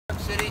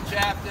City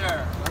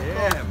chapter.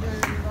 Yeah.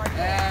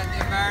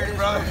 And Emeritus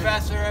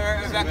Professor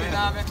of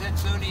Economics at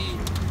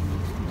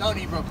SUNY,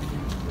 Tony Brooks.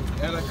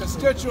 And a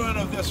constituent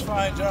of this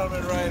fine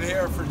gentleman right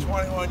here for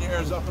 21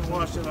 years up in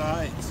Washington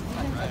Heights.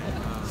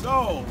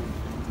 So,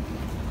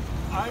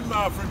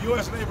 I'm from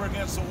U.S. Labor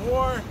Against the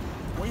War.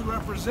 We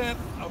represent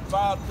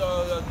about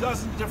a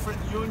dozen different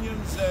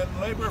unions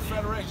and labor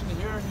federations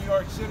here in New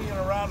York City and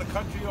around the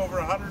country, over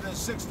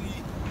 160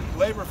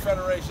 labor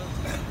federations.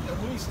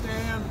 And we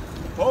stand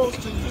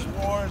opposed to these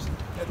wars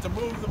and to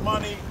move the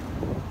money.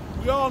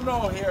 We all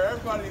know here,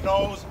 everybody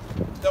knows,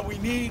 that we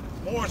need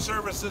more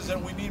services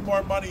and we need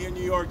more money in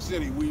New York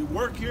City. We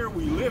work here,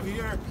 we live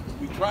here,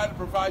 we try to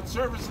provide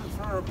services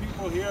for our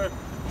people here,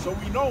 so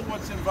we know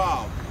what's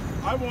involved.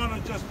 I want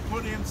to just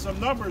put in some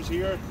numbers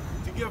here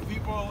to give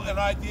people an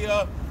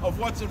idea of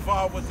what's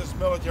involved with this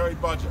military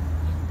budget.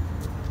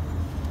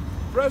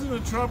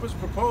 President Trump has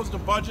proposed a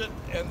budget,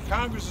 and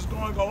Congress is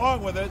going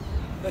along with it,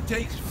 that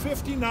takes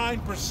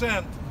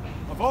 59%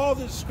 of all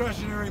the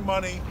discretionary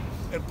money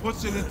and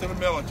puts it into the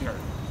military.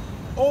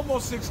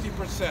 Almost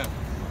 60%.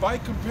 By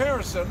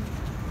comparison,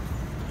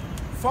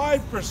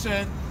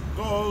 5%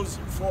 goes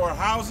for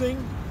housing,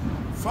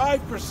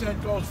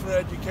 5% goes for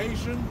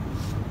education,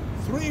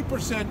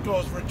 3%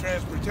 goes for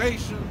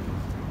transportation,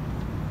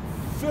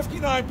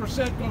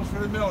 59% goes for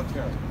the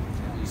military.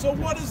 So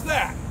what is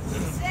that?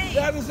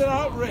 That is an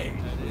outrage.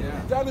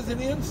 That is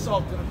an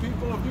insult to the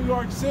people of New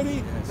York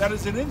City. That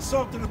is an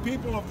insult to the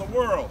people of the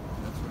world.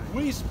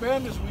 We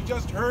spend, as we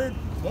just heard,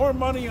 more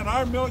money in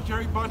our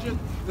military budget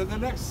than the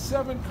next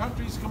 7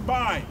 countries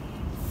combined.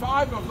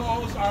 5 of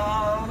those are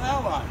our own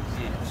allies.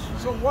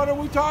 So what are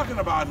we talking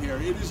about here?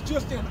 It is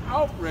just an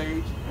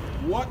outrage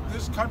what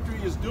this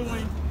country is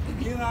doing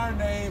in our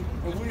name,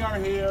 and we are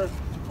here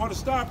to put a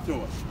stop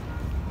to it.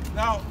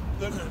 Now,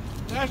 the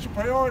National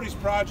Priorities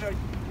Project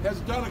has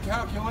done a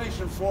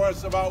calculation for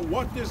us about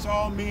what this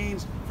all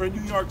means for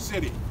New York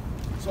City.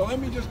 So let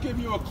me just give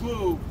you a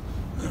clue.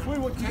 If we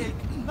would take,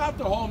 not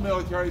the whole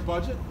military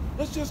budget,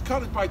 let's just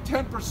cut it by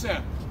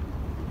 10%.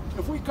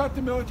 If we cut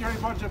the military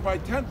budget by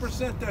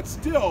 10%, that's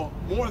still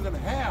more than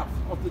half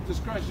of the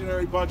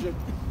discretionary budget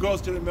goes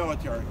to the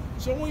military.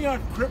 So we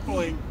aren't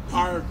crippling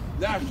our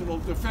national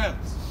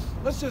defense.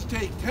 Let's just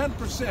take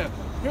 10%.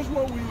 Here's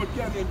what we would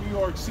get in New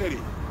York City.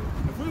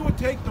 If we would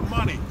take the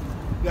money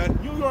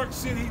that New York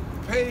City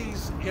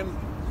pays in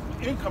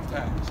income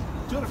tax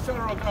to the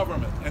federal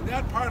government, and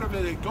that part of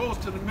it goes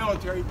to the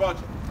military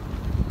budget,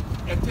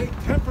 and take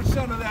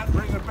 10% of that and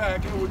bring it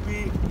back, it would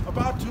be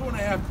about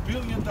 $2.5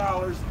 billion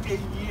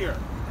a year.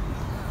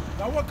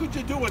 Now what could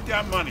you do with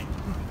that money?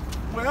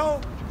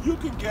 Well, you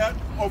could get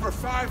over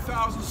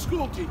 5,000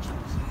 school teachers.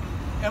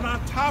 And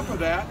on top of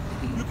that,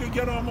 you could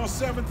get almost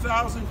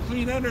 7,000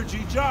 clean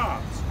energy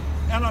jobs.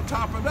 And on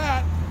top of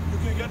that, you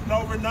could get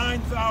over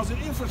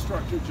 9,000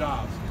 infrastructure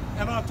jobs.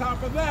 And on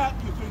top of that,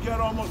 you could get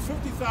almost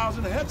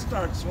 50,000 Head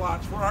Start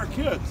slots for our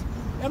kids.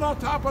 And on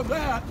top of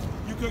that,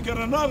 you could get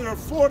another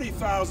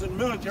 40,000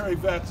 military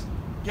vets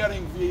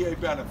getting VA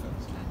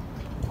benefits.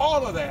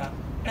 All of that,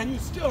 and you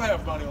still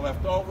have money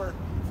left over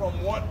from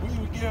what we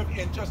would give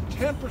in just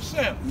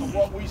 10% of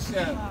what we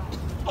send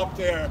up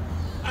there.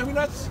 I mean,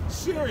 that's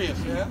serious,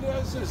 man.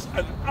 This is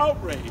an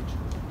outrage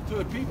to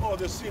the people of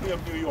the city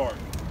of New York.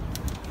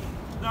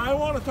 Now, I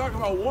want to talk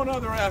about one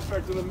other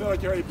aspect of the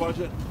military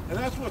budget, and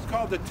that's what's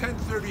called the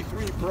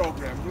 1033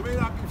 program. You may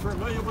not be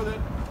familiar with it,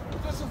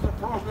 but this is the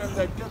program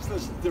that gets the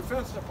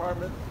Defense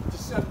Department to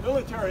send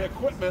military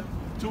equipment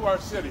to our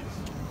cities.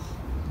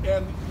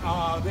 And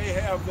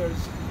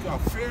there's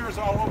fairs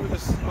all over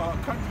this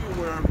country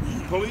where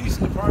police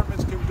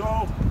departments can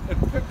go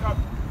and pick up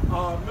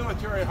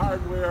military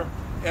hardware,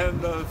 and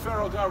the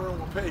federal government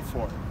will pay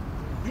for it.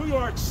 New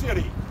York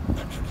City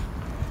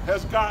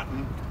has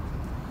gotten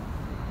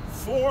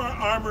 4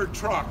 armored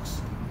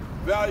trucks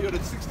valued at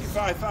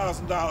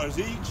 $65,000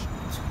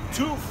 each,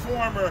 2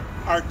 former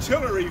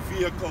artillery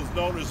vehicles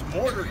known as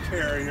mortar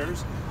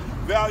carriers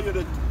valued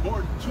at more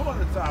than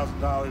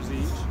 $200,000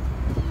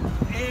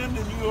 each, and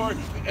in New York,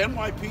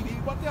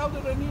 NYPD, what the hell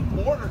do they need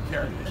mortar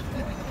carriers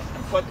for?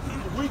 But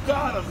we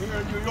got them here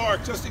in New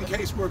York just in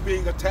case we're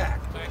being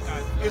attacked.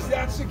 Is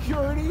that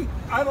security?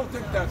 I don't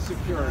think that's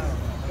security.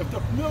 If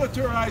the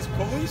militarized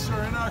police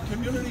are in our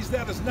communities,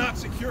 that is not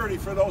security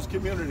for those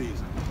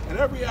communities. And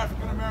every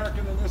African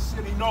American in this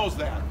city knows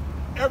that.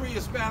 Every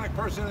Hispanic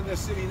person in this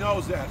city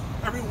knows that.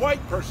 Every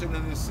white person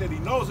in this city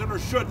knows it or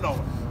should know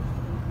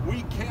it.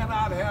 We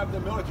cannot have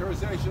the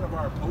militarization of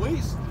our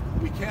police,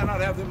 we cannot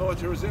have the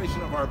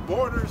militarization of our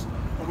borders,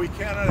 and we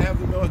cannot have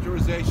the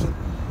militarization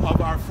of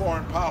our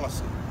foreign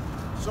policy.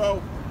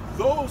 So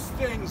those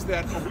things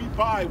that we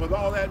buy with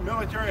all that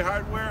military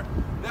hardware,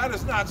 that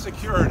is not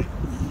security.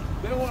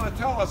 They want to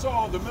tell us,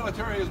 oh, the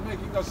military is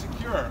making us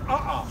secure.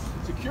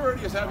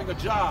 Security is having a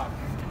job.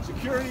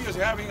 Security is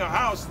having a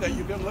house that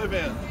you can live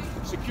in.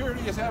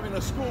 Security is having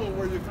a school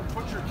where you can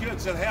put your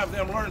kids and have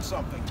them learn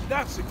something.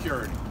 That's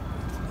security.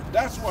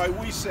 That's why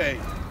we say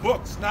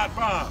books, not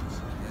bombs.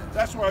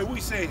 That's why we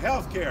say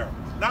healthcare,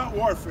 not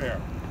warfare.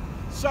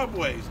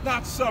 Subways,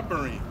 not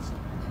submarines.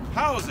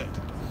 housing,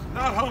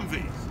 not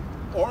Humvees,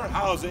 or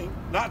housing,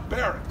 not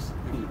barracks,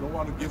 if you don't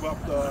want to give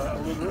up the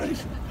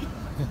alliteration.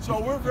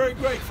 So we're very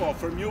grateful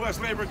from U.S.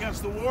 Labor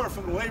Against the War,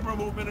 from the labor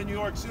movement in New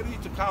York City,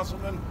 to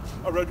Councilman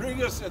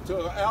Rodriguez and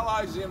to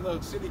allies in the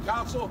City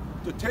Council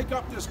to take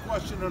up this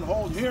question and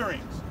hold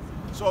hearings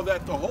so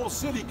that the whole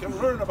city can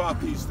learn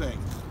about these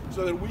things,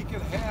 so that we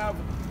can have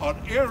an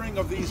airing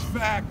of these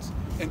facts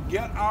and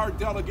get our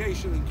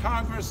delegation in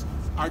Congress,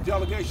 our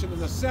delegation in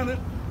the Senate,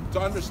 to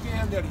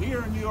understand that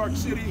here in New York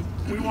City,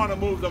 we want to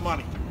move the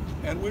money.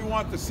 And we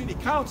want the City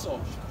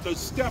Council to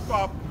step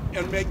up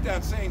and make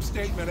that same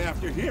statement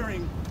after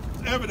hearing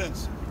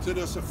evidence to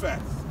this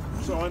effect.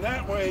 So in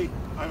that way,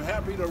 I'm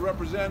happy to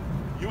represent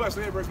U.S.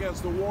 Labor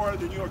Against the War,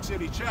 the New York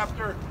City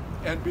chapter,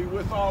 and be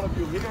with all of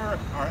you here,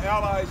 our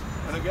allies,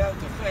 and again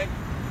to thank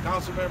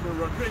Councilmember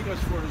Rodriguez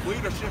for his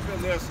leadership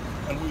in this,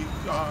 and we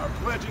are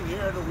pledging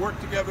here to work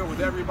together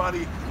with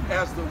everybody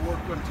as the work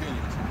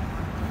continues.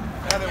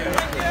 And it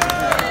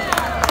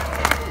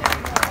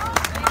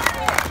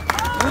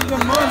Move the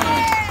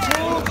money!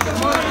 Move the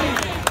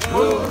money!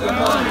 Move the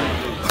money!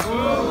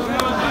 Move the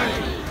money!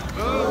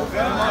 Move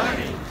the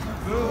money!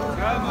 Move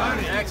the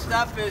money! Next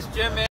up is Jim.